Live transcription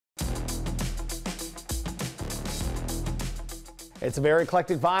It's a very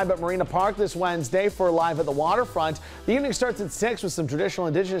eclectic vibe at Marina Park this Wednesday for Live at the Waterfront. The evening starts at 6 with some traditional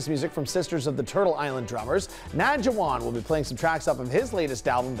indigenous music from Sisters of the Turtle Island drummers. Nad Jawan will be playing some tracks off of his latest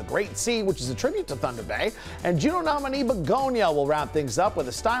album, The Great Sea, which is a tribute to Thunder Bay. And Juno nominee Begonia will wrap things up with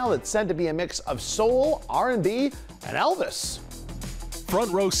a style that's said to be a mix of soul, R&B, and Elvis.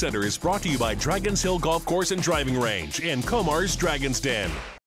 Front Row Center is brought to you by Dragons Hill Golf Course and Driving Range and Comar's Dragon's Den.